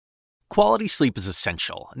Quality sleep is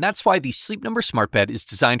essential, and that's why the Sleep Number Smart Bed is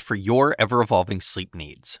designed for your ever-evolving sleep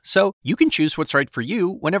needs. So you can choose what's right for you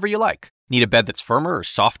whenever you like. Need a bed that's firmer or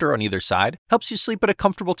softer on either side? Helps you sleep at a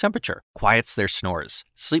comfortable temperature, quiets their snores.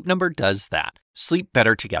 Sleep Number does that. Sleep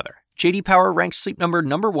better together. J.D. Power ranks Sleep Number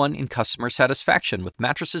 #1 in customer satisfaction with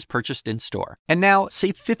mattresses purchased in-store. And now,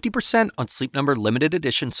 save 50% on Sleep Number limited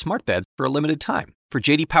edition smart beds for a limited time. For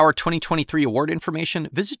J.D. Power 2023 award information,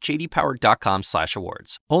 visit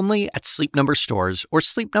jdpower.com/awards. Only at Sleep Number stores or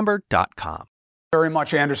sleepnumber.com. Very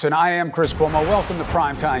much, Anderson. I am Chris Cuomo. Welcome to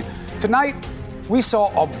Primetime. Tonight, we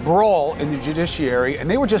saw a brawl in the judiciary, and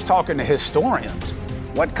they were just talking to historians.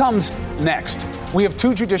 What comes next? We have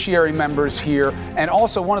two judiciary members here and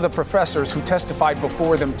also one of the professors who testified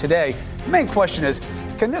before them today. The main question is,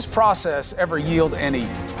 can this process ever yield any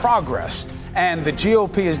progress? And the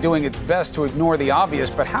GOP is doing its best to ignore the obvious,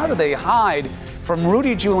 but how do they hide from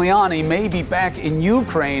Rudy Giuliani maybe back in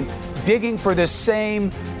Ukraine digging for the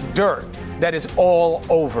same dirt that is all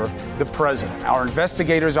over the president? Our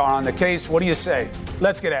investigators are on the case. What do you say?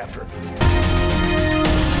 Let's get after it.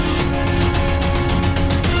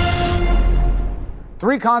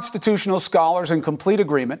 Three constitutional scholars in complete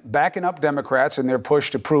agreement, backing up Democrats in their push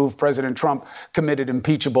to prove President Trump committed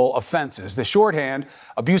impeachable offenses. The shorthand: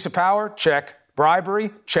 abuse of power, check. Bribery,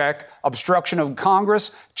 check. Obstruction of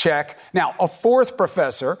Congress, check. Now, a fourth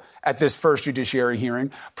professor at this first judiciary hearing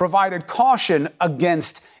provided caution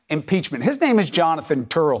against impeachment. His name is Jonathan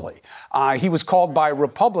Turley. He was called by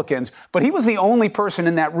Republicans, but he was the only person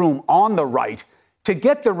in that room on the right to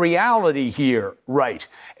get the reality here right,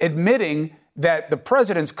 admitting that the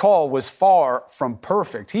president's call was far from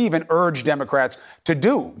perfect. He even urged Democrats to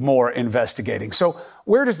do more investigating. So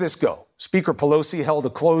where does this go? Speaker Pelosi held a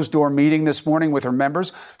closed-door meeting this morning with her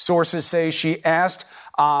members. Sources say she asked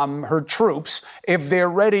her troops if they're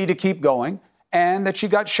ready to keep going and that she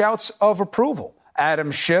got shouts of approval.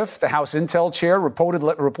 Adam Schiff, the House Intel chair,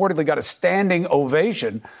 reportedly got a standing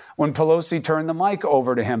ovation when Pelosi turned the mic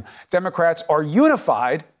over to him. Democrats are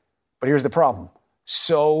unified, but here's the problem.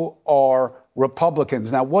 So are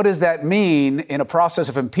Republicans. Now, what does that mean in a process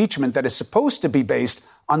of impeachment that is supposed to be based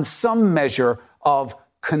on some measure of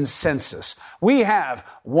consensus? We have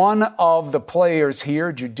one of the players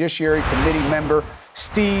here, Judiciary Committee member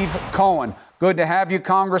Steve Cohen. Good to have you,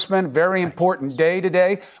 Congressman. Very important day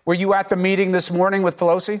today. Were you at the meeting this morning with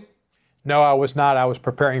Pelosi? No, I was not. I was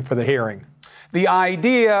preparing for the hearing. The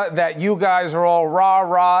idea that you guys are all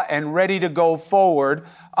rah-rah and ready to go forward,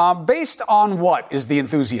 based on what is the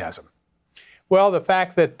enthusiasm? Well, the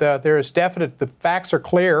fact that the facts are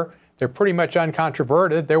clear. They're pretty much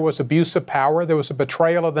uncontroverted. There was abuse of power. There was a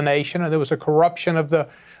betrayal of the nation, and there was a corruption of the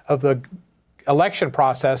election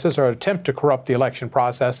processes, or attempt to corrupt the election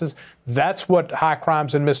processes. That's what high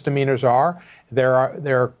crimes and misdemeanors are. There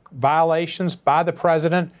are violations by the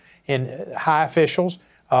president and high officials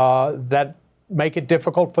that make it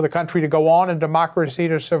difficult for the country to go on and democracy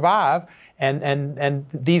to survive. And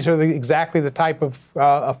these are exactly the type of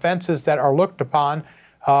offenses that are looked upon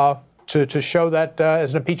to show that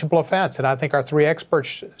as an impeachable offense. And I think our three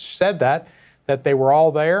experts said that they were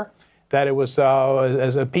all there, that it was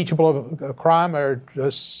as impeachable a crime or a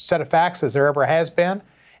set of facts as there ever has been,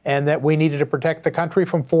 and that we needed to protect the country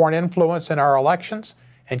from foreign influence in our elections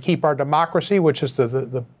and keep our democracy, which is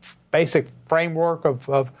the basic framework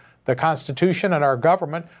of the Constitution and our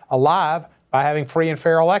government, alive by having free and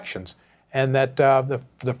fair elections. And that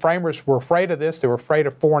the framers were afraid of this. They were afraid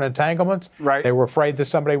of foreign entanglements. Right. They were afraid that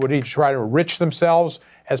somebody would either try to enrich themselves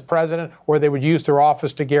as president, or they would use their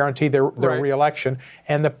office to guarantee their reelection.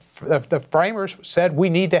 And the framers said, we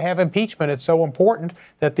need to have impeachment. It's so important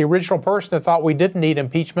that the original person that thought we didn't need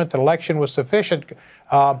impeachment, that election was sufficient,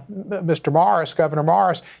 Mr. Morris, Governor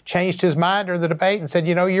Morris, changed his mind during the debate and said,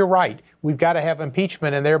 you're right. We've got to have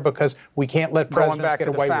impeachment in there because we can't let presidents get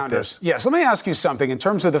away with this. Yes, let me ask you something in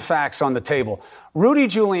terms of the facts on the table. Rudy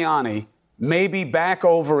Giuliani may be back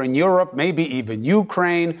over in Europe, maybe even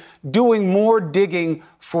Ukraine, doing more digging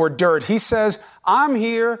for dirt. He says, I'm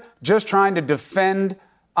here just trying to defend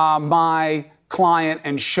my client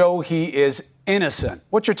and show he is innocent.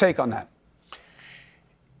 What's your take on that?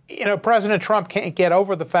 President Trump can't get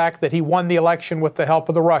over the fact that he won the election with the help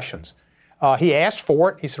of the Russians. He asked for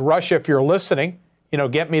it. He said, Russia, if you're listening,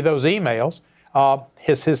 get me those emails.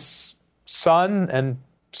 His son and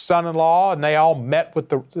son-in-law, and they all met with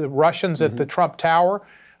the Russians at the Trump Tower.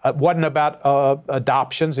 It wasn't about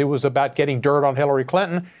adoptions. It was about getting dirt on Hillary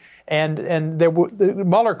Clinton. And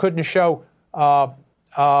Mueller couldn't show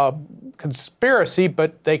conspiracy,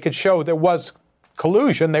 but they could show there was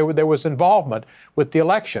collusion. There was involvement with the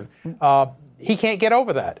election. he can't get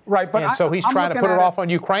over that. Right, but so he's trying to put it off on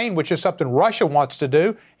Ukraine, which is something Russia wants to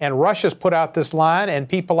do. And Russia's put out this line, and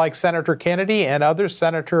people like Senator Kennedy and others,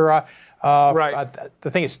 Senator I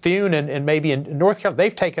think it's Thune and maybe in North Carolina,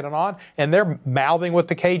 they've taken it on, and they're mouthing what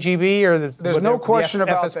the KGB or There's no question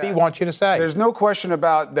about FSB that. wants you to say. There's no question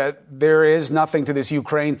about that. There is nothing to this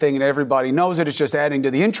Ukraine thing, and everybody knows it. It's just adding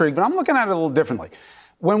to the intrigue. But I'm looking at it a little differently.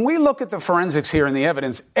 When we look at the forensics here and the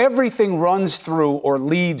evidence, everything runs through or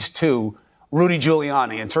leads to Rudy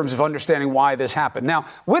Giuliani in terms of understanding why this happened. Now,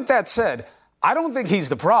 with that said, I don't think he's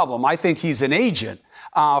the problem. I think he's an agent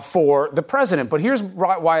for the president. But here's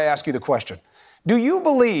why I ask you the question. Do you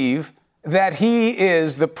believe that he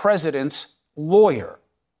is the president's lawyer?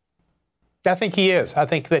 I think he is. I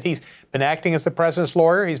think that he's been acting as the president's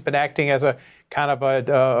lawyer. He's been acting as a kind of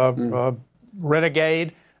a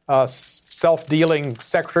renegade, self-dealing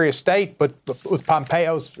Secretary of State, but with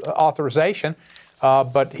Pompeo's authorization.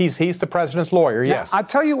 But he's the president's lawyer, yes. I'll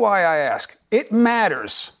tell you why I ask. It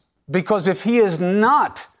matters because if he is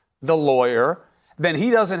not the lawyer, then he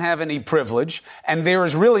doesn't have any privilege, and there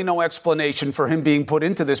is really no explanation for him being put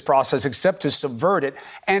into this process except to subvert it.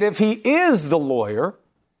 And if he is the lawyer,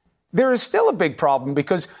 there is still a big problem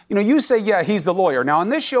because, you say, yeah, he's the lawyer. Now, on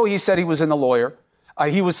this show, he said he was a lawyer.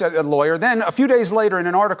 Then a few days later in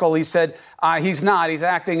an article, he said he's not. He's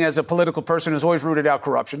acting as a political person who's always rooted out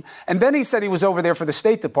corruption. And then he said he was over there for the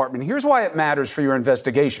State Department. Here's why it matters for your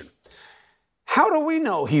investigation. How do we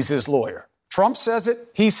know he's his lawyer? Trump says it.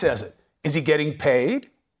 He says it. Is he getting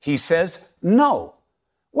paid? He says no.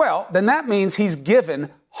 Well, then that means he's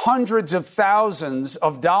given hundreds of thousands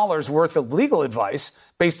of dollars worth of legal advice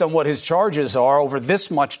based on what his charges are over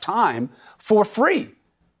this much time for free.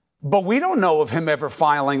 But we don't know of him ever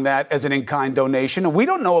filing that as an in-kind donation, and we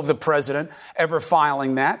don't know of the president ever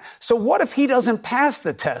filing that. So what if he doesn't pass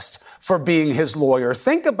the test for being his lawyer?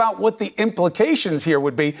 Think about what the implications here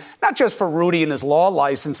would be, not just for Rudy and his law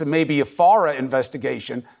license and maybe a FARA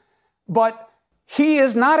investigation, but he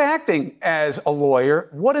is not acting as a lawyer.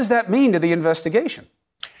 What does that mean to the investigation?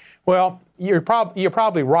 Well, you're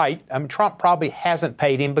probably right. I mean, Trump probably hasn't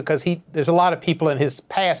paid him because there's a lot of people in his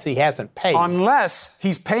past he hasn't paid. Unless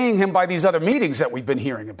he's paying him by these other meetings that we've been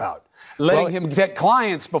hearing about, letting him get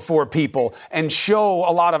clients before people and show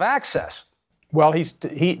a lot of access. Well,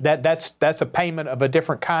 that's a payment of a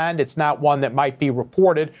different kind. It's not one that might be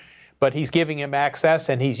reported, but he's giving him access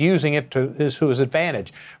and he's using it to his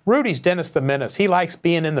advantage. Rudy's Dennis the Menace. He likes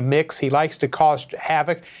being in the mix. He likes to cause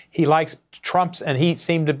havoc. He likes Trump's, and he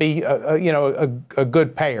seemed to be a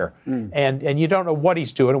good payer. And you don't know what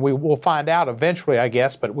he's doing. And we'll find out eventually, I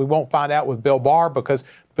guess, but we won't find out with Bill Barr because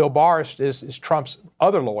Bill Barr is Trump's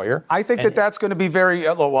other lawyer. I think that's going to be very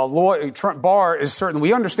Trump Barr is certainly.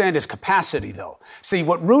 We understand his capacity, though. See,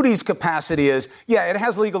 what Rudy's capacity is, it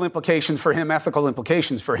has legal implications for him, ethical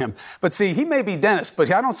implications for him. But see, he may be Dennis, but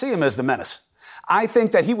I don't see him as the menace. I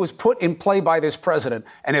think that he was put in play by this president.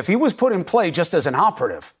 And if he was put in play just as an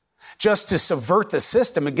operative, just to subvert the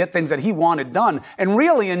system and get things that he wanted done, and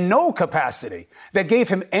really in no capacity that gave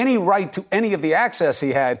him any right to any of the access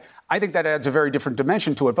he had, I think that adds a very different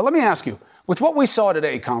dimension to it. But let me ask you, with what we saw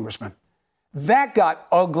today, Congressman, that got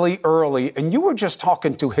ugly early, and you were just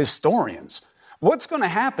talking to historians. What's going to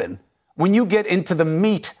happen when you get into the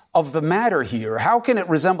meat of the matter here? How can it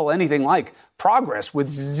resemble anything like progress with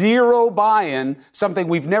zero buy-in, something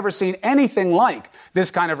we've never seen anything like, this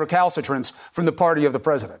kind of recalcitrance from the party of the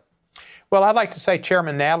president? Well, I'd like to say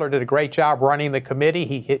Chairman Nadler did a great job running the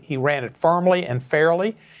committee. He ran it firmly and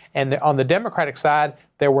fairly. And on the Democratic side,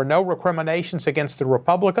 there were no recriminations against the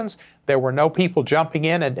Republicans. There were no people jumping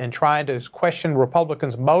in and trying to question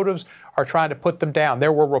Republicans' motives or trying to put them down.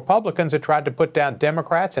 There were Republicans that tried to put down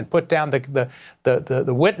Democrats and put down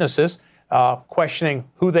the witnesses, questioning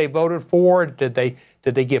who they voted for. Did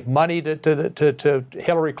they give money to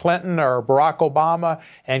Hillary Clinton or Barack Obama,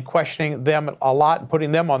 and questioning them a lot and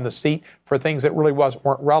putting them on the seat for things that really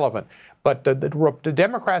weren't relevant. But the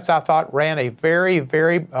Democrats, I thought, ran a very,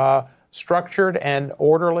 very structured and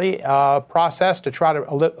orderly process to try to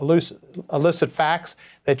elicit facts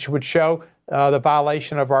that would show the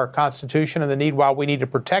violation of our Constitution and the need why we need to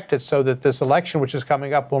protect it so that this election, which is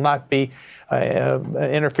coming up, will not be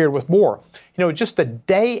interfered with more. Just the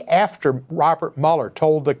day after Robert Mueller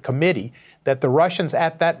told the committee that the Russians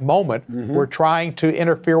at that moment were trying to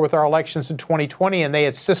interfere with our elections in 2020, and they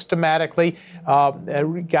had systematically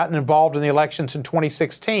gotten involved in the elections in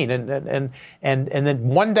 2016. And then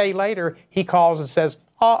one day later, he calls and says,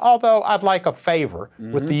 although I'd like a favor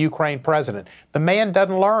with the Ukraine president. The man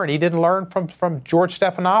doesn't learn. He didn't learn from George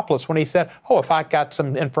Stephanopoulos when he said, if I got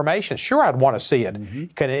some information, sure, I'd want to see it. And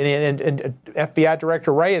FBI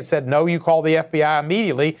Director Wray had said, no, you call the FBI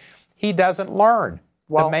immediately. He doesn't learn.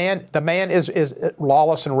 Well, the man is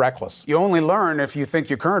lawless and reckless. You only learn if you think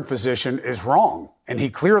your current position is wrong. And he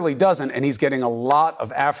clearly doesn't, and he's getting a lot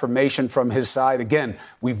of affirmation from his side. Again,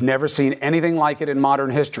 we've never seen anything like it in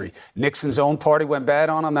modern history. Nixon's own party went bad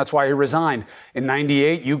on him. That's why he resigned. In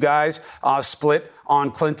 98, you guys split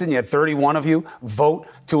on Clinton. You had 31 of you vote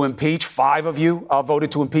to impeach. 5 of you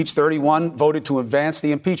voted to impeach. 31 voted to advance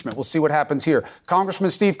the impeachment. We'll see what happens here.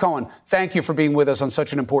 Congressman Steve Cohen, thank you for being with us on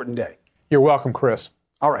such an important day. You're welcome, Chris.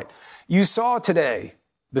 All right. You saw today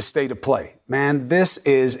the state of play. Man, this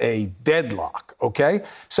is a deadlock, okay?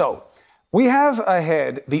 So we have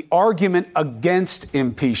ahead the argument against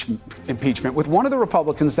impeachment with one of the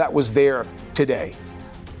Republicans that was there today.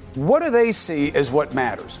 What do they see as what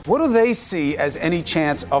matters? What do they see as any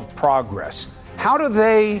chance of progress? How do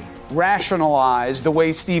they rationalize the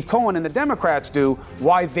way Steve Cohen and the Democrats do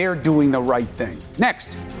why they're doing the right thing?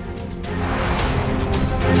 Next.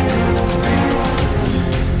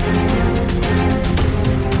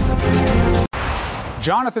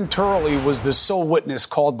 Jonathan Turley was the sole witness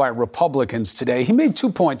called by Republicans today. He made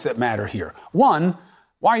 2 points that matter here. One,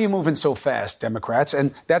 why are you moving so fast, Democrats?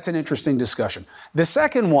 And that's an interesting discussion. The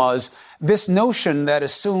second was this notion that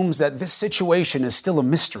assumes that this situation is still a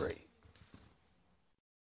mystery.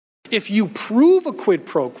 If you prove a quid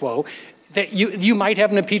pro quo, that you might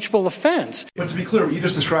have an impeachable offense. But to be clear, what you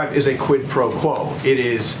just described is a quid pro quo. It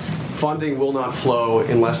is funding will not flow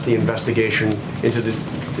unless the investigation into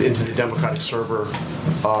the Democratic server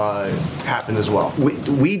happens as well.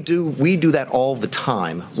 We do that all the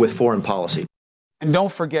time with foreign policy. And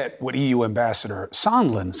don't forget what EU Ambassador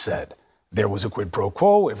Sondland said. There was a quid pro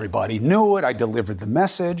quo. Everybody knew it. I delivered the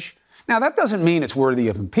message. Now, that doesn't mean it's worthy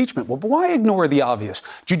of impeachment. Well, but why ignore the obvious?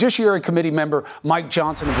 Judiciary Committee member Mike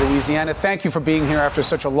Johnson of Louisiana, thank you for being here after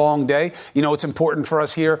such a long day. You know, it's important for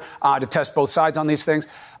us here to test both sides on these things.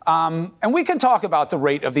 And we can talk about the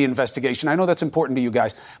rate of the investigation. I know that's important to you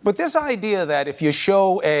guys. But this idea that if you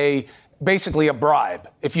show basically a bribe,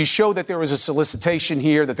 if you show that there was a solicitation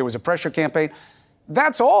here, that there was a pressure campaign,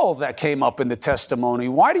 that's all that came up in the testimony.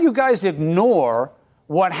 Why do you guys ignore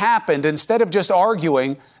what happened instead of just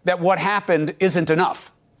arguing that what happened isn't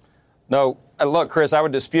enough? No, look, Chris, I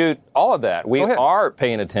would dispute all of that. We are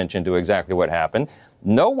paying attention to exactly what happened.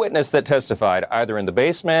 No witness that testified, either in the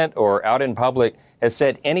basement or out in public, has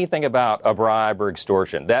said anything about a bribe or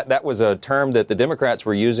extortion. That was a term that the Democrats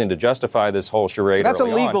were using to justify this whole charade. That's a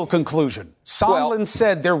legal conclusion. Sondland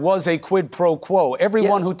said there was a quid pro quo.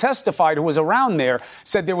 Everyone who testified who was around there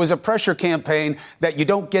said there was a pressure campaign that you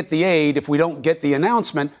don't get the aid if we don't get the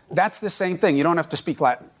announcement. That's the same thing. You don't have to speak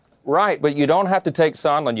Latin. Right, but you don't have to take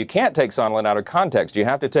Sondland. You can't take Sondland out of context. You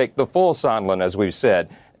have to take the full Sondland, as we've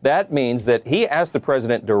said. That means that he asked the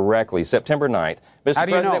president directly, September 9th, Mr.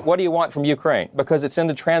 President, what do you want from Ukraine? Because it's in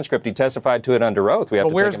the transcript. He testified to it under oath. We have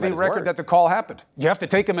to where's take him the record that the call happened? You have to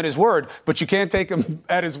take him at his word, but you can't take him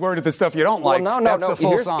at his word at the stuff you don't like. Well,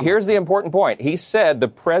 no. Here's the important point. He said, the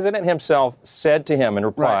president himself said to him and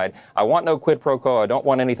replied, I want no quid pro quo. I don't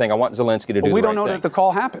want anything. I want Zelensky to do the right thing. We don't know that the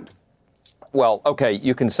call happened. Well, okay,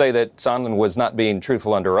 you can say that Sondland was not being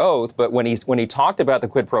truthful under oath, but when he talked about the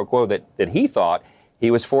quid pro quo that he thought, he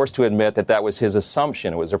was forced to admit that was his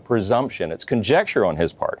assumption. It was a presumption. It's conjecture on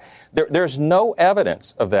his part. There's no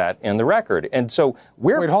evidence of that in the record. And so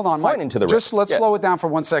we're pointing to the record. Just let's slow it down for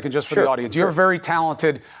 1 second just for the audience. You're a very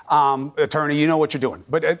talented attorney. You know what you're doing.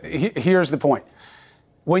 But here's the point.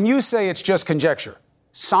 When you say it's just conjecture,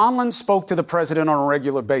 Sondland spoke to the president on a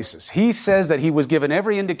regular basis. He says that he was given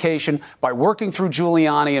every indication by working through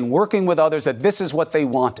Giuliani and working with others that this is what they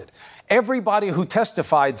wanted. Everybody who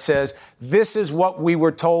testified says this is what we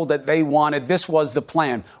were told that they wanted. This was the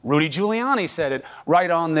plan. Rudy Giuliani said it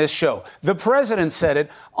right on this show. The president said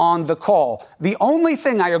it on the call. The only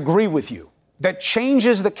thing I agree with you that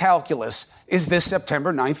changes the calculus is this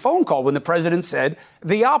September 9th phone call when the president said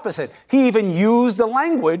the opposite. He even used the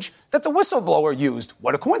language that the whistleblower used.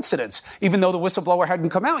 What a coincidence. Even though the whistleblower hadn't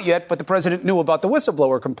come out yet, but the president knew about the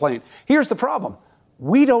whistleblower complaint. Here's the problem.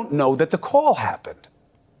 We don't know that the call happened.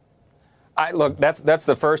 Look, that's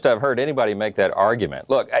the first I've heard anybody make that argument.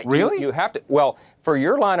 Look, really? You have to. Well, for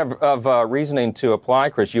your line of reasoning to apply,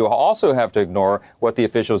 Chris, you also have to ignore what the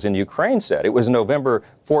officials in Ukraine said. It was November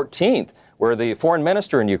 14th where the foreign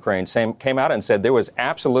minister in Ukraine came out and said there was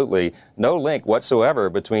absolutely no link whatsoever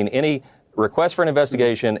between any request for an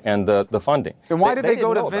investigation and the funding. Then why did they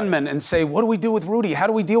go to Vindman and say, what do we do with Rudy? How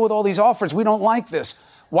do we deal with all these offers? We don't like this.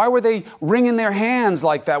 Why were they wringing their hands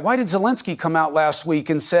like that? Why did Zelensky come out last week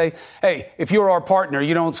and say, hey, if you're our partner,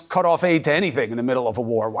 you don't cut off aid to anything in the middle of a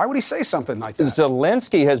war? Why would he say something like that?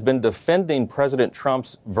 Zelensky has been defending President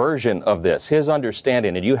Trump's version of this, his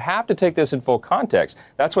understanding. And you have to take this in full context.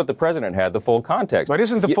 That's what the president had, the full context. But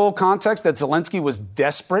isn't the full context that Zelensky was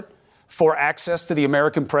desperate for access to the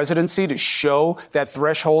American presidency to show that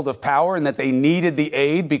threshold of power and that they needed the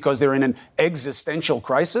aid because they're in an existential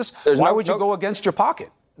crisis? Why would you go against your pocket?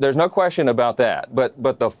 There's no question about that.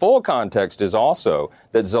 But the full context is also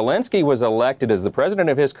that Zelensky was elected as the president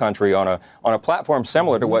of his country on a platform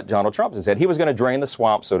similar to what Donald Trump has said. He was going to drain the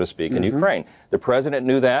swamp, so to speak, in Ukraine. The president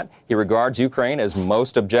knew that. He regards Ukraine, as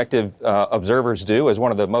most objective observers do, as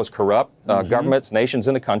one of the most corrupt governments, nations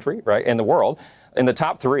in the country, right, in the world, in the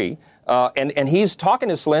top three. And he's talking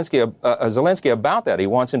to Zelensky about that. He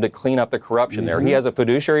wants him to clean up the corruption there. He has a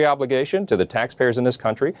fiduciary obligation to the taxpayers in this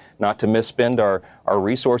country not to misspend our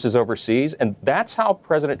resources overseas. And that's how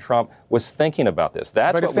President Trump was thinking about this.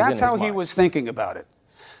 But if that's how he was thinking about it,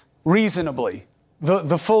 reasonably,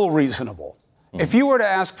 the full reasonable. If you were to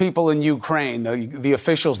ask people in Ukraine, the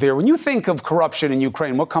officials there, when you think of corruption in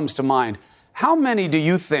Ukraine, what comes to mind? How many do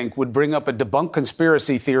you think would bring up a debunked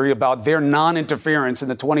conspiracy theory about their non-interference in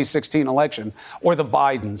the 2016 election or the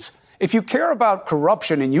Bidens? If you care about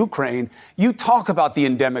corruption in Ukraine, you talk about the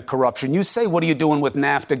endemic corruption. You say, what are you doing with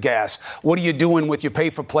NAFTA gas? What are you doing with your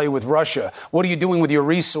pay-for-play with Russia? What are you doing with your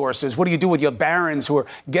resources? What do you do with your barons who are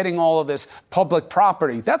getting all of this public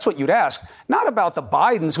property? That's what you'd ask. Not about the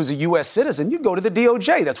Bidens, who's a U.S. citizen. You'd go to the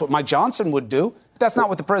DOJ. That's what Mike Johnson would do. That's not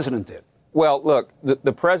what the president did. Well, look,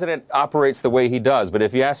 the president operates the way he does, but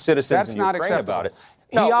if you ask citizens in Ukraine about it...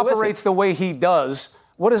 He operates the way he does.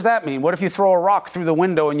 What does that mean? What if you throw a rock through the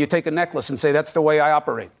window and you take a necklace and say, that's the way I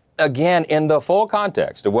operate? Again, in the full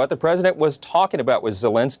context of what the president was talking about with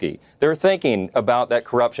Zelensky, they're thinking about that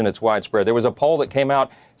corruption that's widespread. There was a poll that came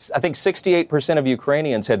out, I think 68% of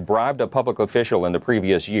Ukrainians had bribed a public official in the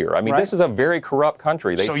previous year. I mean, This is a very corrupt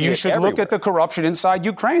country. So you should look at the corruption inside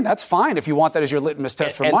Ukraine. That's fine if you want that as your litmus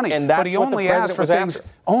test for money. But he only asked for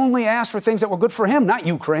things that were good for him, not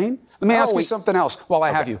Ukraine. Let me ask you something else while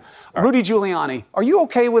I have you. Rudy Giuliani, are you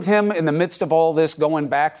okay with him in the midst of all this going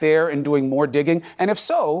back there and doing more digging? And if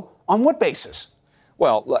so, on what basis?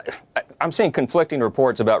 Well, I'm seeing conflicting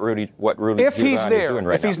reports about what Rudy Giuliani is doing right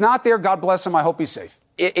now. If he's not there, God bless him. I hope he's safe.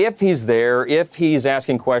 If he's there, if he's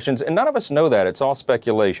asking questions, and none of us know that. It's all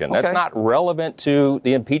speculation. Okay. That's not relevant to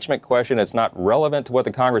the impeachment question. It's not relevant to what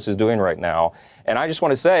the Congress is doing right now. And I just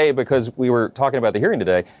want to say, because we were talking about the hearing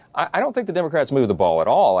today, I don't think the Democrats move the ball at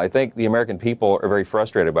all. I think the American people are very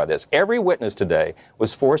frustrated by this. Every witness today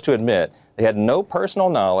was forced to admit they had no personal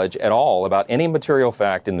knowledge at all about any material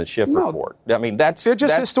fact in the Schiff report. I mean, they're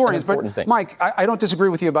just historians. But thing. Mike, I don't disagree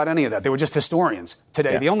with you about any of that. They were just historians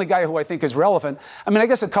today. Yeah. The only guy who I think is relevant, I mean, I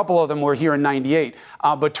guess a couple of them were here in 98,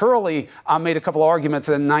 but Turley made a couple of arguments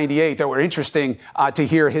in 98 that were interesting to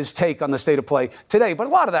hear his take on the state of play today. But a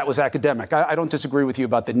lot of that was academic. I don't disagree with you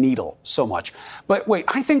about the needle so much. But wait,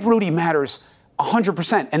 I think Rudy matters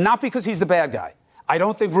 100%, and not because he's the bad guy. I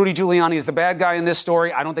don't think Rudy Giuliani is the bad guy in this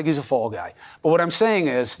story. I don't think he's a fall guy. But what I'm saying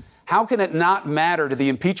is, how can it not matter to the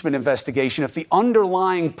impeachment investigation if the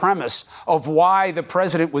underlying premise of why the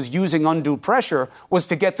president was using undue pressure was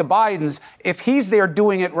to get the Bidens, if he's there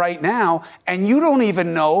doing it right now, and you don't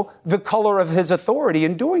even know the color of his authority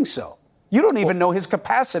in doing so? You don't even know his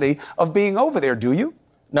capacity of being over there, do you?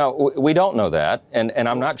 No, we don't know that, and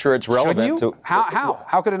I'm not sure it's relevant to...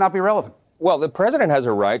 How could it not be relevant? Well, the president has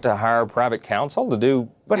a right to hire private counsel to do...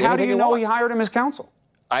 But how do you know he hired him as counsel?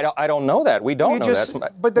 I don't know that. We don't know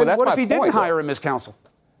that. But then what if he didn't hire him as counsel?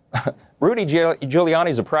 Rudy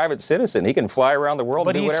Giuliani's a private citizen. He can fly around the world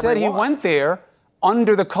and do whatever he wants. But he said he went there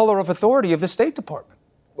under the color of authority of the State Department.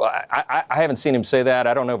 Well, I haven't seen him say that.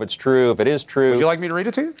 I don't know if it's true. If it is true... Would you like me to read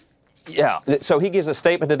it to you? Yeah. So he gives a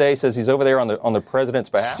statement today, says he's over there on the president's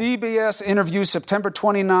behalf. CBS interview September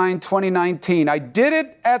 29, 2019. I did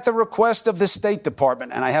it at the request of the State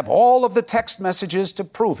Department, and I have all of the text messages to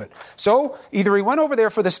prove it. So either he went over there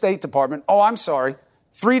for the State Department. Oh, I'm sorry.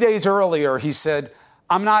 3 days earlier, he said,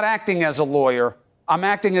 I'm not acting as a lawyer. I'm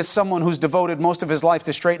acting as someone who's devoted most of his life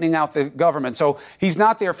to straightening out the government. So he's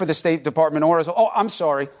not there for the State Department or as, oh, I'm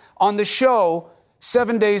sorry. On the show,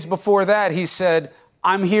 7 days before that, he said,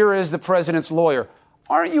 I'm here as the president's lawyer.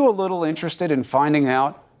 Aren't you a little interested in finding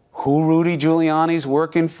out who Rudy Giuliani's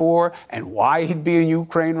working for and why he'd be in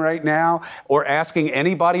Ukraine right now, or asking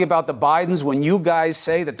anybody about the Bidens when you guys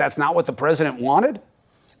say that that's not what the president wanted?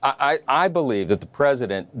 I believe that the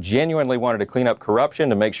president genuinely wanted to clean up corruption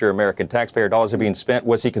to make sure American taxpayer dollars are being spent.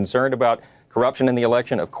 Was he concerned about corruption in the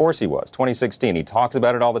election? Of course he was. 2016, he talks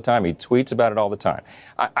about it all the time. He tweets about it all the time.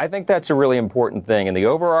 I think that's a really important thing. And the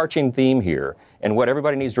overarching theme here, and what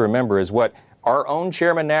everybody needs to remember, is what our own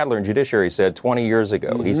Chairman Nadler in Judiciary said 20 years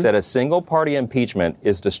ago. He said a single-party impeachment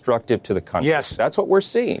is destructive to the country. Yes. That's what we're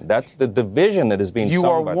seeing. That's the division that is being You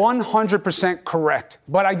sown are by 100% correct.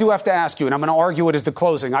 But I do have to ask you, and I'm going to argue it as the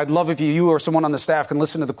closing. I'd love if you or someone on the staff can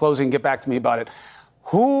listen to the closing and get back to me about it.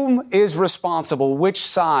 Whom is responsible, which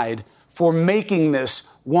side, for making this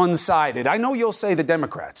one-sided? I know you'll say the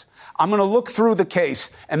Democrats. I'm going to look through the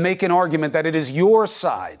case and make an argument that it is your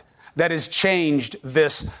side that has changed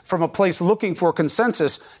this from a place looking for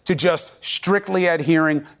consensus to just strictly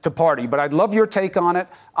adhering to party. But I'd love your take on it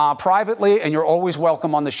privately, and you're always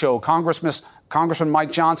welcome on the show. Congressman Mike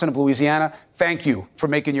Johnson of Louisiana, thank you for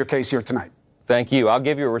making your case here tonight. Thank you. I'll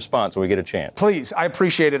give you a response when we get a chance. Please, I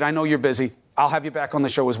appreciate it. I know you're busy. I'll have you back on the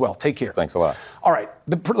show as well. Take care. Thanks a lot. All right.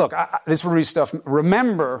 Look, this Rudy stuff.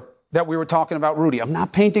 Remember that we were talking about Rudy. I'm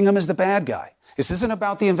not painting him as the bad guy. This isn't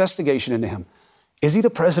about the investigation into him. Is he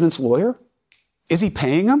the president's lawyer? Is he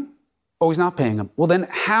paying him? Oh, he's not paying him. Well, then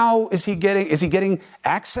how is he getting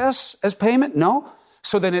access as payment? No.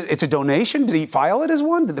 So then it's a donation? Did he file it as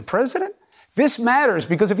one? Did the president? This matters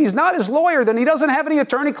because if he's not his lawyer, then he doesn't have any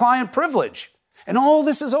attorney-client privilege. And all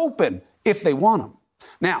this is open if they want him.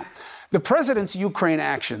 Now, the president's Ukraine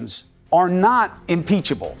actions are not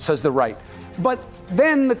impeachable, says the right. But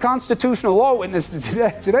then the constitutional law witnesses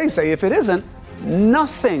today say if it isn't,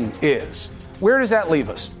 nothing is. Where does that leave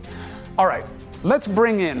us? All right, let's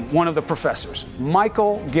bring in one of the professors,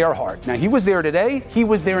 Michael Gerhardt. Now, he was there today. He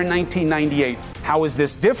was there in 1998. How is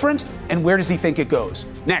this different? And where does he think it goes?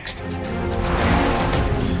 Next.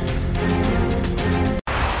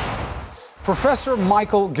 Professor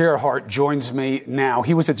Michael Gerhardt joins me now.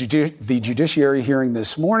 He was at the Judiciary hearing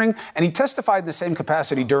this morning, and he testified in the same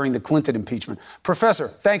capacity during the Clinton impeachment. Professor,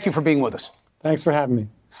 thank you for being with us. Thanks for having me.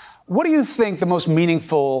 What do you think the most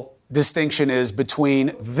meaningful distinction is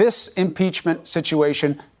between this impeachment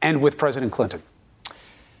situation and with President Clinton?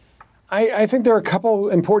 I think there are a couple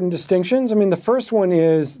important distinctions. I mean, the first one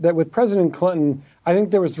is that with President Clinton, I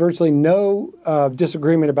think there was virtually no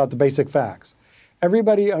disagreement about the basic facts.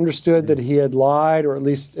 Everybody understood that he had lied or at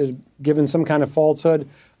least given some kind of falsehood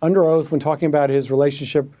under oath when talking about his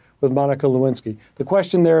relationship with Monica Lewinsky. The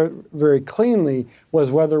question there very cleanly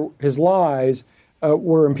was whether his lies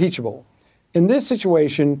were impeachable. In this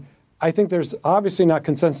situation, I think there's obviously not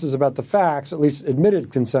consensus about the facts, at least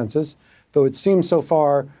admitted consensus, though it seems so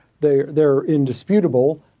far they're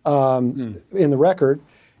indisputable in the record.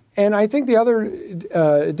 And I think the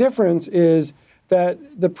other difference is that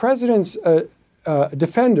the president's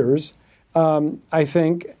defenders, I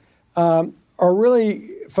think, are really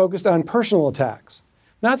focused on personal attacks.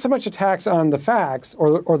 Not so much attacks on the facts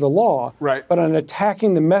or the law, right, but on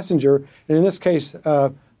attacking the messenger, and in this case,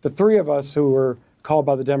 the three of us who were called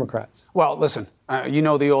by the Democrats. Well, listen, you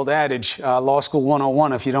know the old adage, Law School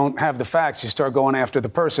 101, if you don't have the facts, you start going after the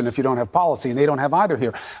person if you don't have policy, and they don't have either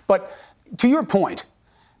here. But to your point,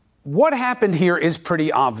 what happened here is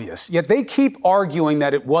pretty obvious, yet they keep arguing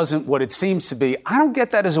that it wasn't what it seems to be. I don't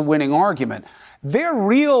get that as a winning argument. Their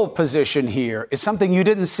real position here is something you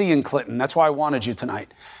didn't see in Clinton. That's why I wanted you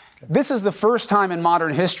tonight. This is the first time in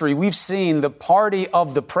modern history we've seen the party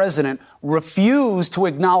of the president refuse to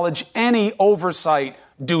acknowledge any oversight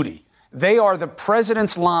duty. They are the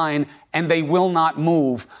president's line, and they will not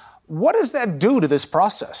move. What does that do to this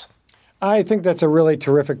process? I think that's a really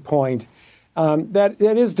terrific point. That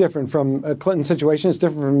is different from a Clinton situation. It's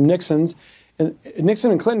different from Nixon's. And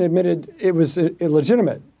Nixon and Clinton admitted it was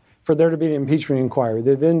illegitimate for there to be an impeachment inquiry.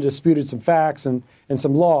 They then disputed some facts and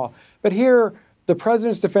some law. But here, the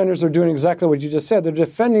president's defenders are doing exactly what you just said. They're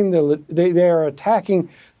defending they are attacking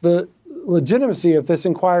the legitimacy of this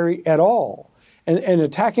inquiry at all, and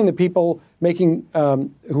attacking the people making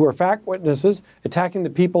who are fact witnesses, attacking the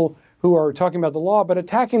people who are talking about the law, but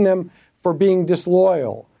attacking them for being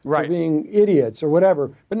disloyal, right, for being idiots or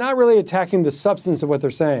whatever, but not really attacking the substance of what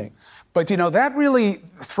they're saying. But, you know, that really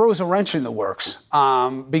throws a wrench in the works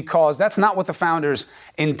because that's not what the founders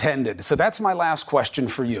intended. So that's my last question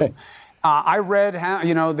for you. Okay. I read,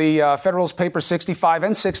 the Federalist Papers 65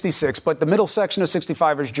 and 66, but the middle section of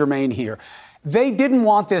 65 is germane here. They didn't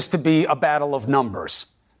want this to be a battle of numbers.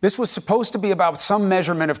 This was supposed to be about some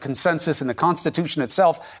measurement of consensus in the Constitution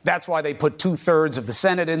itself. That's why they put 2/3 of the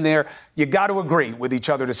Senate in there. You got to agree with each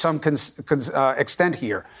other to some extent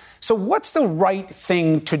here. So what's the right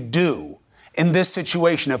thing to do in this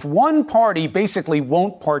situation? If one party basically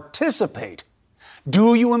won't participate,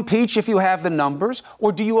 Do you impeach if you have the numbers,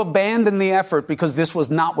 or do you abandon the effort because this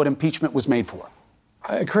was not what impeachment was made for?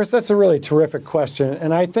 Chris, that's a really terrific question,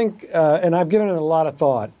 and I think, and I've given it a lot of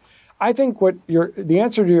thought. I think the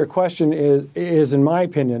answer to your question is in my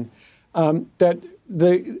opinion, that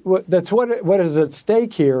what is at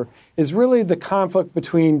stake here is really the conflict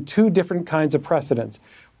between two different kinds of precedents.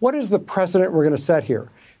 What is the precedent we're going to set here?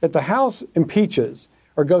 If the House impeaches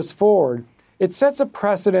or goes forward, it sets a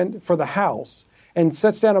precedent for the House and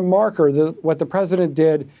sets down a marker that what the president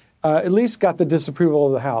did at least got the disapproval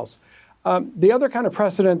of the House. The other kind of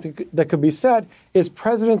precedent that could be set is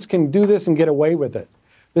presidents can do this and get away with it.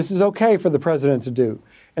 This is okay for the president to do.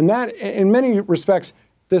 And that, in many respects,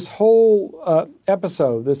 this whole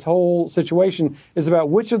episode, this whole situation is about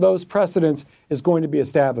which of those precedents is going to be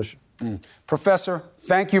established. Professor,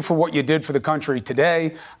 thank you for what you did for the country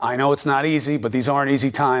today. I know it's not easy, but these aren't easy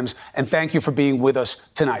times. And thank you for being with us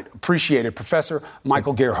tonight. Appreciate it, Professor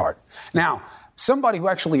Michael Gerhardt. Now, somebody who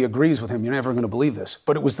actually agrees with him, you're never going to believe this,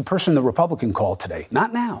 but it was the person the Republican called today.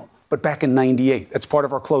 Not now, but back in '98. That's part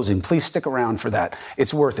of our closing. Please stick around for that.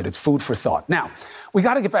 It's worth it. It's food for thought. Now, we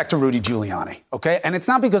got to get back to Rudy Giuliani, okay? And it's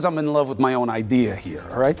not because I'm in love with my own idea here,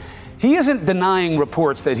 all right? He isn't denying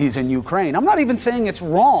reports that he's in Ukraine. I'm not even saying it's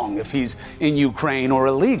wrong if he's in Ukraine or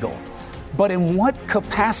illegal. But in what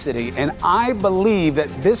capacity? And I believe that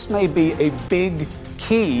this may be a big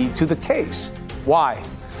key to the case. Why?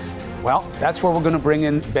 Well, that's where we're going to bring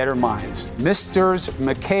in better minds. Misters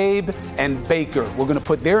McCabe and Baker. We're going to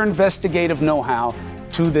put their investigative know-how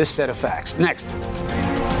to this set of facts. Next.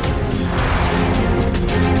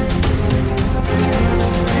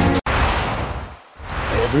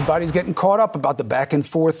 Everybody's getting caught up about the back and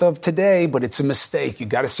forth of today, but it's a mistake. You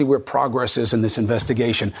got to see where progress is in this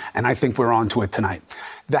investigation, and I think we're on to it tonight.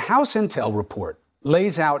 The House Intel report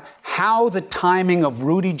lays out how the timing of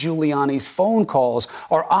Rudy Giuliani's phone calls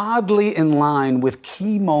are oddly in line with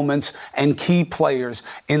key moments and key players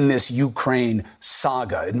in this Ukraine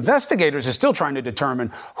saga. Investigators are still trying to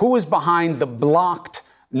determine who is behind the blocked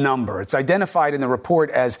number. It's identified in the report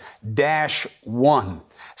as -1.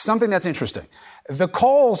 Something that's interesting. The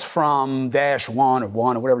calls from -1 or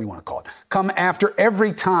 1 or whatever you want to call it come after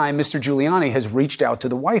every time Mr. Giuliani has reached out to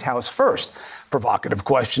the White House first. Provocative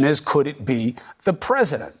question is, could it be the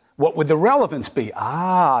president? What would the relevance be?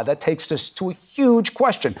 That takes us to a huge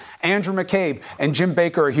question. Andrew McCabe and Jim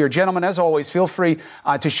Baker are here. Gentlemen, as always, feel free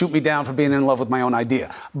to shoot me down for being in love with my own idea.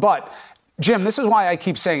 But, Jim, this is why I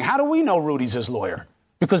keep saying, how do we know Rudy's his lawyer?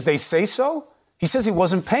 Because they say so? He says he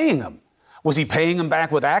wasn't paying them. Was he paying him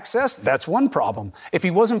back with access? That's one problem. If he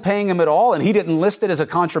wasn't paying him at all and he didn't list it as a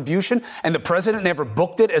contribution and the president never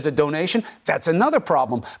booked it as a donation, that's another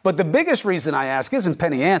problem. But the biggest reason I ask isn't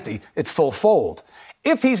penny ante, it's full fold.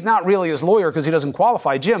 If he's not really his lawyer because he doesn't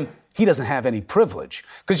qualify, Jim, he doesn't have any privilege.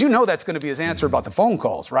 Because you know that's going to be his answer about the phone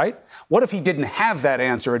calls, right? What if he didn't have that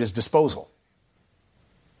answer at his disposal?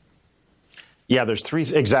 Yeah, there's three.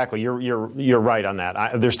 Exactly. You're right on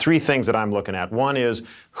that. There's three things that I'm looking at. One is,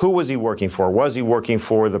 who was he working for? Was he working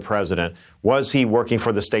for the president? Was he working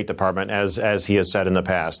for the State Department, as he has said in the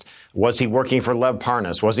past? Was he working for Lev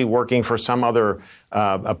Parnas? Was he working for some other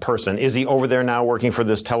person? Is he over there now working for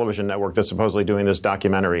this television network that's supposedly doing this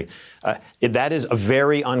documentary? That is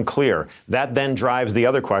very unclear. That then drives the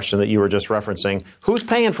other question that you were just referencing. Who's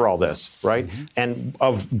paying for all this, right? Mm-hmm. And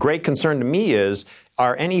of great concern to me is,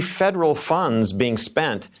 are any federal funds being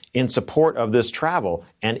spent in support of this travel?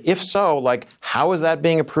 And if so, how is that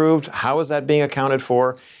being approved? How is that being accounted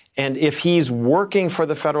for? And if he's working for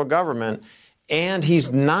the federal government and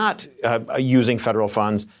he's not using federal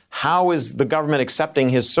funds, how is the government accepting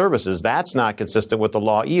his services? That's not consistent with the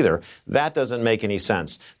law either. That doesn't make any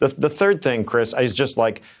sense. The third thing, Chris, is just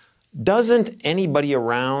doesn't anybody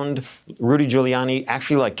around Rudy Giuliani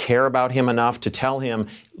actually care about him enough to tell him,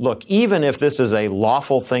 look, even if this is a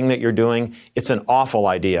lawful thing that you're doing, it's an awful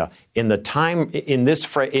idea. In this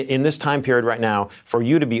time period right now, for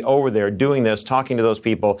you to be over there doing this, talking to those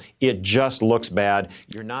people, it just looks bad.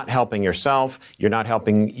 You're not helping yourself. You're not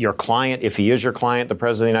helping your client, if he is your client, the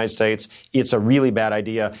President of the United States. It's a really bad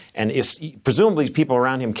idea. And presumably people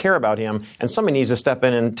around him care about him, and somebody needs to step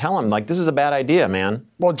in and tell him, this is a bad idea, man.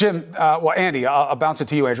 Well, Jim, Andy, I'll bounce it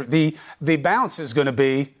to you, Andrew. The bounce is going to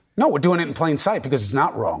be, no, we're doing it in plain sight because it's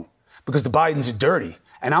not wrong, because the Bidens are dirty.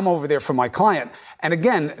 And I'm over there for my client. And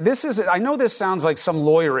again, I know this sounds like some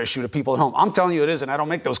lawyer issue to people at home. I'm telling you it isn't. I don't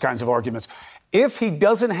make those kinds of arguments. If he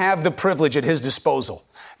doesn't have the privilege at his disposal,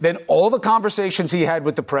 then all the conversations he had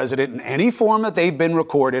with the president in any form that they've been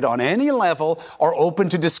recorded on any level are open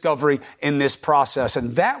to discovery in this process.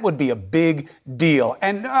 And that would be a big deal.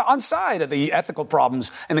 And on side of the ethical problems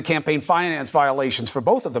and the campaign finance violations for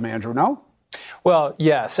both of them, Andrew, no? Well,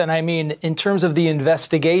 yes. And I mean, in terms of the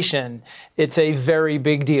investigation, it's a very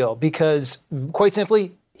big deal because, quite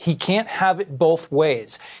simply, he can't have it both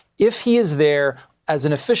ways. If he is there as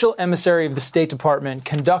an official emissary of the State Department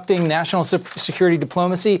conducting national security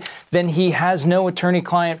diplomacy, then he has no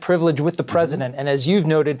attorney-client privilege with the president. And as you've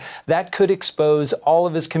noted, that could expose all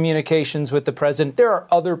of his communications with the president. There are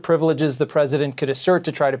other privileges the president could assert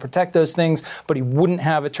to try to protect those things, but he wouldn't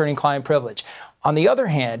have attorney-client privilege. On the other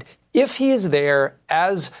hand, if he is there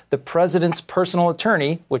as the president's personal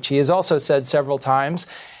attorney, which he has also said several times,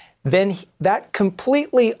 then that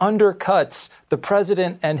completely undercuts the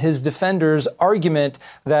president and his defenders' argument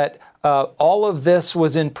that all of this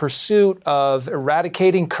was in pursuit of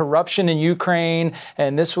eradicating corruption in Ukraine,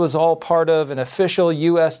 and this was all part of an official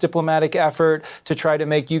U.S. diplomatic effort to try to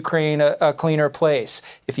make Ukraine a cleaner place.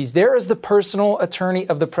 If he's there as the personal attorney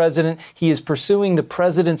of the president, he is pursuing the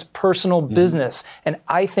president's personal business, and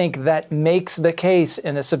I think that makes the case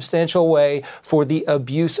in a substantial way for the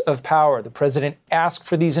abuse of power. The president asked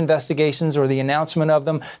for these investigations or the announcement of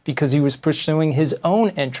them because he was pursuing his own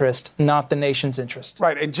interest, not the nation's interest.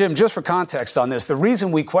 Right, and Jim, just for context on this, the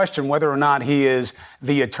reason we question whether or not he is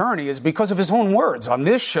the attorney is because of his own words. On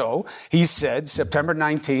this show, he said September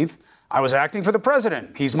 19th, I was acting for the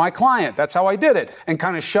president. He's my client. That's how I did it. And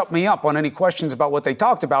kind of shut me up on any questions about what they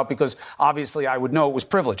talked about because obviously I would know it was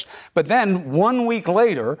privileged. But then 1 week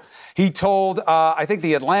later, he told, I think,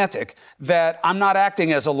 The Atlantic, that I'm not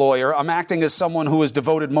acting as a lawyer. I'm acting as someone who has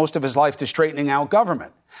devoted most of his life to straightening out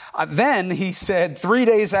government. Then he said 3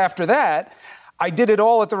 days after that, I did it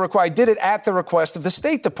at the request of the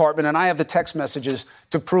State Department, and I have the text messages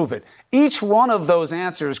to prove it. Each one of those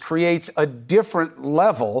answers creates a different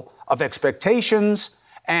level of expectations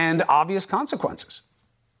and obvious consequences.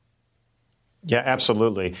 Yeah,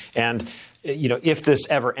 absolutely. And, you know, if this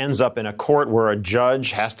ever ends up in a court where a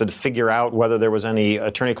judge has to figure out whether there was any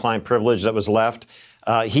attorney-client privilege that was left,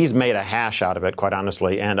 he's made a hash out of it, quite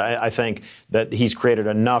honestly. And I think that he's created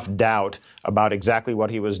enough doubt about exactly what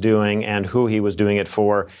he was doing and who he was doing it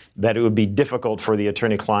for that it would be difficult for the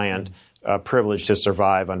attorney-client privilege to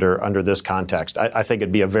survive under this context. I think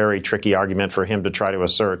it'd be a very tricky argument for him to try to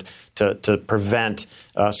assert to prevent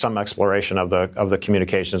some exploration of the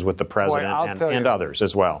communications with the president and others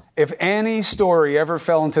as well. If any story ever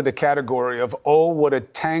fell into the category of, oh, what a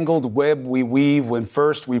tangled web we weave when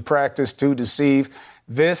first we practice to deceive,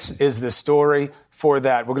 this is the story for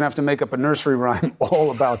that. We're going to have to make up a nursery rhyme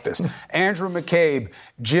all about this. Andrew McCabe,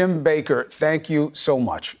 Jim Baker, thank you so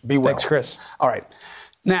much. Be well. Thanks, Chris. All right.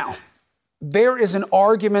 Now, there is an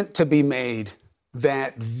argument to be made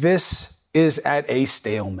that this is at a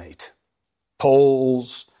stalemate.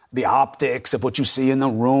 Polls, the optics of what you see in the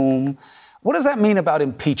room. What does that mean about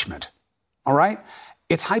impeachment? All right?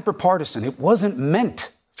 It's hyperpartisan. It wasn't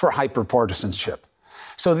meant for hyperpartisanship.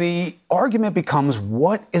 So the argument becomes,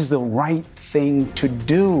 what is the right thing to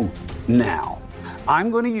do now?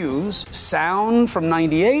 I'm going to use sound from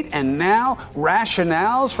 98 and now,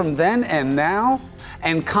 rationales from then and now,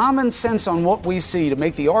 and common sense on what we see to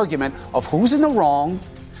make the argument of who's in the wrong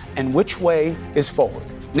and which way is forward.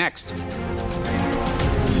 Next.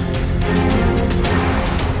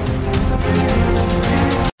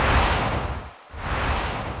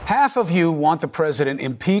 Half of you want the president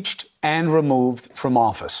impeached and removed from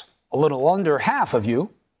office. A little under half of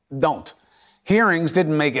you don't. Hearings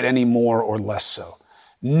didn't make it any more or less so.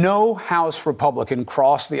 No House Republican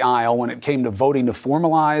crossed the aisle when it came to voting to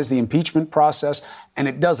formalize the impeachment process, and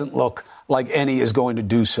it doesn't look like any is going to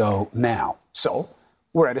do so now. So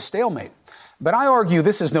we're at a stalemate. But I argue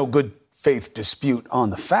this is no good faith dispute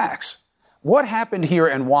on the facts. What happened here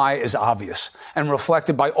and why is obvious and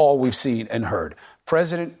reflected by all we've seen and heard.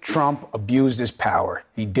 President Trump abused his power.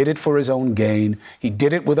 He did it for his own gain. He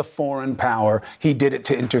did it with a foreign power. He did it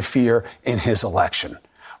to interfere in his election.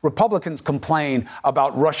 Republicans complain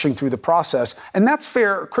about rushing through the process, and that's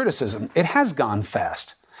fair criticism. It has gone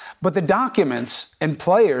fast. But the documents and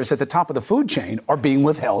players at the top of the food chain are being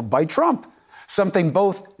withheld by Trump, something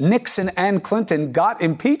both Nixon and Clinton got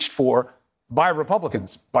impeached for by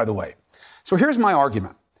Republicans, by the way. So here's my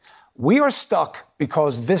argument. We are stuck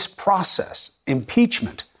because this process,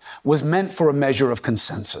 impeachment, was meant for a measure of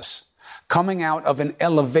consensus, coming out of an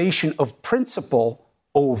elevation of principle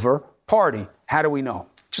over party. How do we know?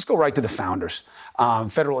 Just go right to the founders,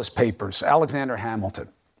 Federalist Papers, Alexander Hamilton.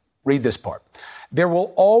 Read this part. There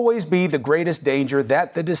will always be the greatest danger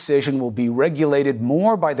that the decision will be regulated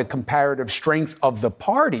more by the comparative strength of the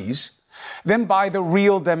parties than by the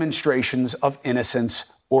real demonstrations of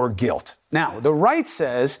innocence or guilt. Now, the right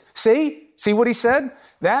says, see what he said?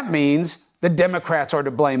 That means the Democrats are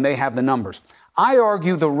to blame. They have the numbers. I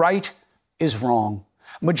argue the right is wrong.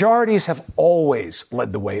 Majorities have always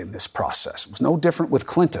led the way in this process. It was no different with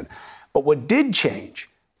Clinton. But what did change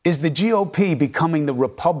is the GOP becoming the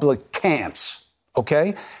Republicans.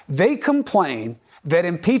 Okay? They complain that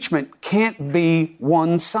impeachment can't be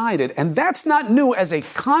one-sided, and that's not new as a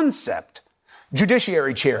concept.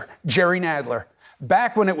 Judiciary Chair Jerry Nadler,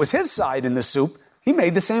 back when it was his side in the soup, he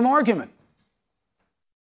made the same argument.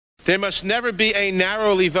 There must never be a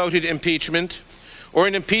narrowly voted impeachment or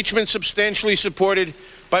an impeachment substantially supported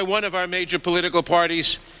by one of our major political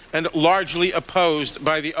parties and largely opposed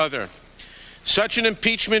by the other. Such an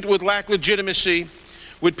impeachment would lack legitimacy,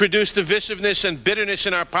 would produce divisiveness and bitterness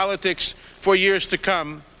in our politics for years to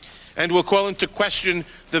come, and will call into question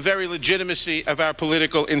the very legitimacy of our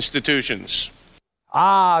political institutions.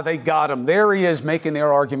 They got him. There he is making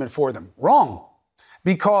their argument for them. Wrong.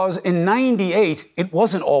 Because in 98, it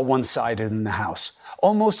wasn't all one-sided in the House.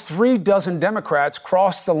 Almost 36 Democrats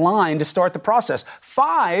crossed the line to start the process.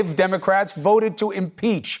 5 Democrats voted to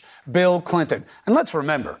impeach Bill Clinton. And let's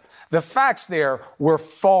remember, the facts there were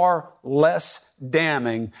far less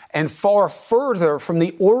damning and far further from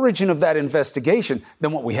the origin of that investigation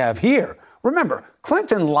than what we have here. Remember,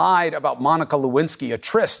 Clinton lied about Monica Lewinsky, a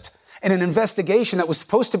tryst, in an investigation that was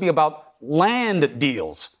supposed to be about land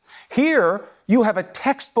deals. Here, you have a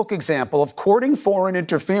textbook example of courting foreign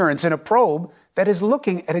interference in a probe that is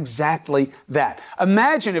looking at exactly that.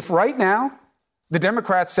 Imagine if right now the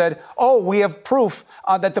Democrats said, we have proof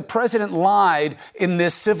that the president lied in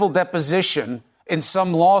this civil deposition in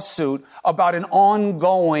some lawsuit about an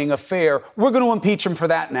ongoing affair. We're going to impeach him for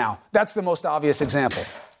that now. That's the most obvious example.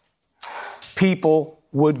 People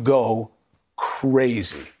would go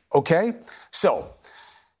crazy. Okay? So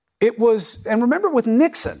it was, and remember with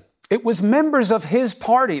Nixon, it was members of his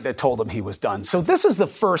party that told him he was done. So this is the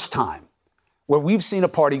first time where we've seen a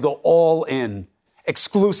party go all in,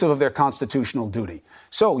 exclusive of their constitutional duty.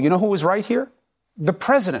 So you know who was right here? The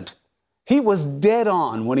president. He was dead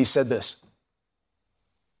on when he said this.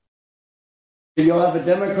 You'll have a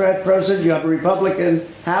Democrat president, you have a Republican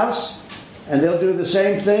House, and they'll do the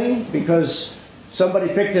same thing because somebody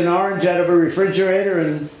picked an orange out of a refrigerator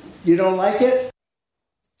and you don't like it?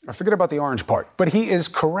 I forget about the orange part, but he is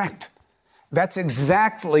correct. That's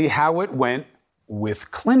exactly how it went with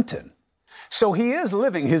Clinton. So he is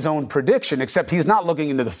living his own prediction, except he's not looking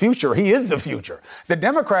into the future. He is the future. The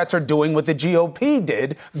Democrats are doing what the GOP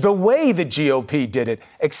did, the way the GOP did it,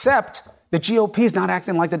 except the GOP is not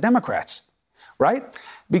acting like the Democrats, right?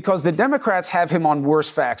 Because the Democrats have him on worse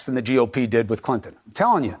facts than the GOP did with Clinton. I'm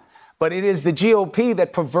telling you. But it is the GOP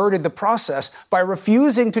that perverted the process by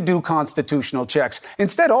refusing to do constitutional checks.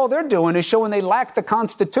 Instead, all they're doing is showing they lack the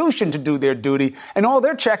Constitution to do their duty, and all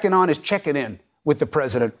they're checking on is checking in with the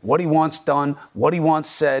president, what he wants done, what he wants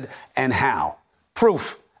said, and how.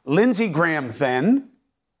 Proof. Lindsey Graham then.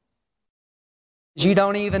 You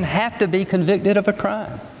don't even have to be convicted of a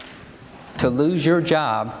crime to lose your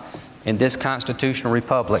job in this constitutional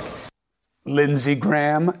republic. Lindsey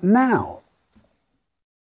Graham now.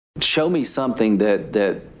 Show me something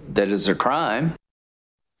that is a crime.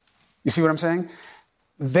 You see what I'm saying?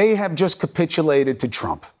 They have just capitulated to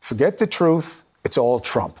Trump. Forget the truth. It's all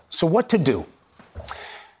Trump. So what to do?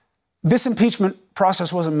 This impeachment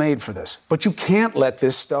process wasn't made for this, but you can't let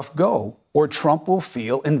this stuff go or Trump will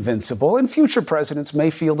feel invincible and future presidents may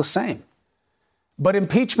feel the same. But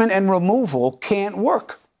impeachment and removal can't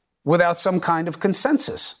work without some kind of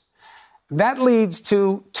consensus. That leads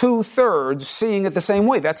to 2/3 seeing it the same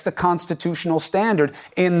way. That's the constitutional standard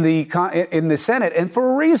in the Senate, and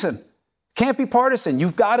for a reason. Can't be partisan.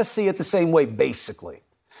 You've got to see it the same way, basically.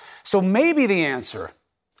 So maybe the answer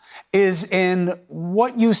is in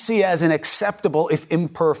what you see as an acceptable, if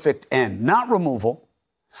imperfect, end. Not removal,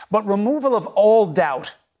 but removal of all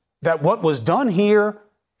doubt that what was done here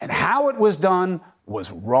and how it was done was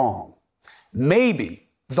wrong. Maybe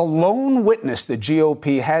the lone witness the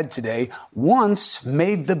GOP had today once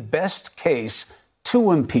made the best case to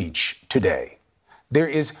impeach today. There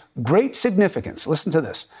is great significance. Listen to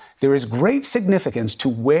this. There is great significance to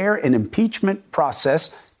where an impeachment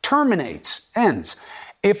process terminates, ends.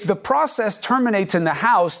 If the process terminates in the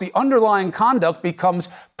House, the underlying conduct becomes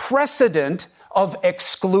precedent of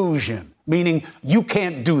exclusion, meaning you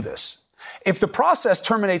can't do this. If the process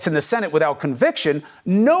terminates in the Senate without conviction,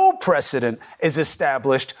 no precedent is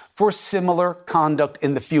established for similar conduct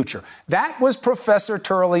in the future. That was Professor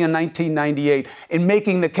Turley in 1998 in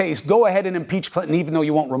making the case, go ahead and impeach Clinton even though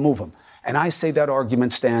you won't remove him. And I say that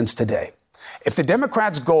argument stands today. If the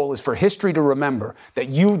Democrats' goal is for history to remember that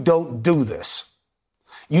you don't do this,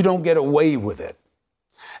 you don't get away with it,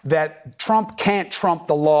 that Trump can't trump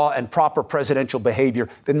the law and proper presidential behavior,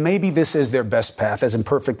 then maybe this is their best path, as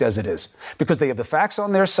imperfect as it is, because they have the facts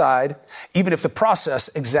on their side, even if the process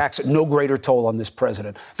exacts no greater toll on this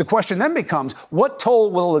president. The question then becomes, what toll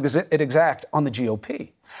will it exact on the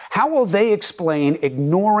GOP? How will they explain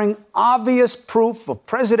ignoring obvious proof of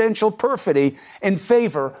presidential perfidy in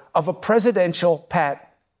favor of a presidential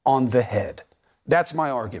pat on the head? That's my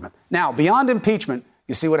argument. Now, beyond impeachment,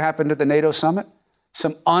 you see what happened at the NATO summit?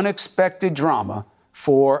 Some unexpected drama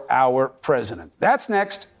for our president. That's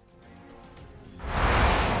next.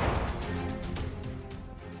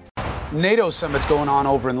 NATO summit's going on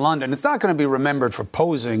over in London. It's not going to be remembered for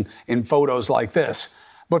posing in photos like this,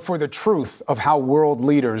 but for the truth of how world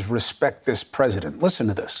leaders respect this president. Listen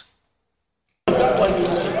to this.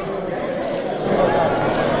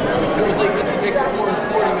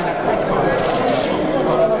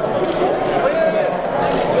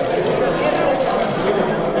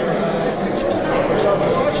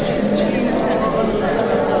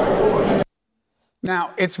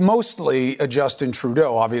 Now, it's mostly Justin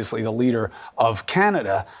Trudeau, obviously the leader of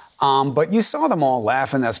Canada, but you saw them all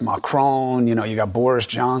laughing. That's Macron, you got Boris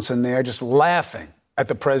Johnson there just laughing at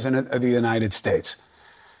the President of the United States.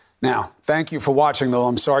 Now, thank you for watching, though.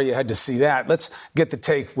 I'm sorry you had to see that. Let's get the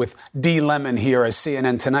take with D. Lemon here as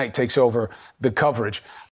CNN Tonight takes over the coverage.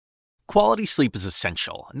 Quality sleep is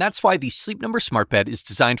essential, and that's why the Sleep Number Smart Bed is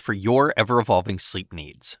designed for your ever-evolving sleep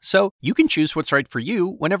needs. So you can choose what's right for you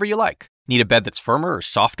whenever you like. Need a bed that's firmer or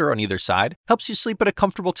softer on either side? Helps you sleep at a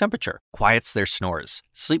comfortable temperature. Quiets their snores.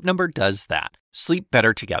 Sleep Number does that. Sleep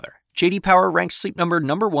better together. J.D. Power ranks Sleep Number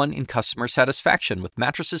 #1 in customer satisfaction with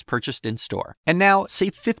mattresses purchased in-store. And now,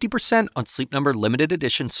 save 50% on Sleep Number limited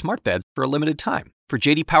edition smart beds for a limited time. For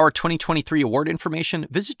J.D. Power 2023 award information,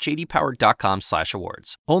 visit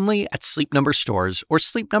jdpower.com/awards. Only at Sleep Number stores or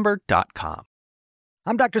sleepnumber.com.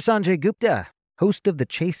 I'm Dr. Sanjay Gupta, host of the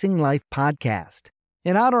Chasing Life podcast.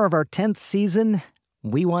 In honor of our 10th season,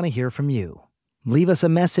 we want to hear from you. Leave us a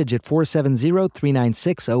message at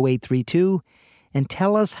 470-396-0832 and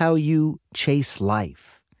tell us how you chase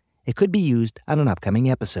life. It could be used on an upcoming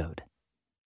episode.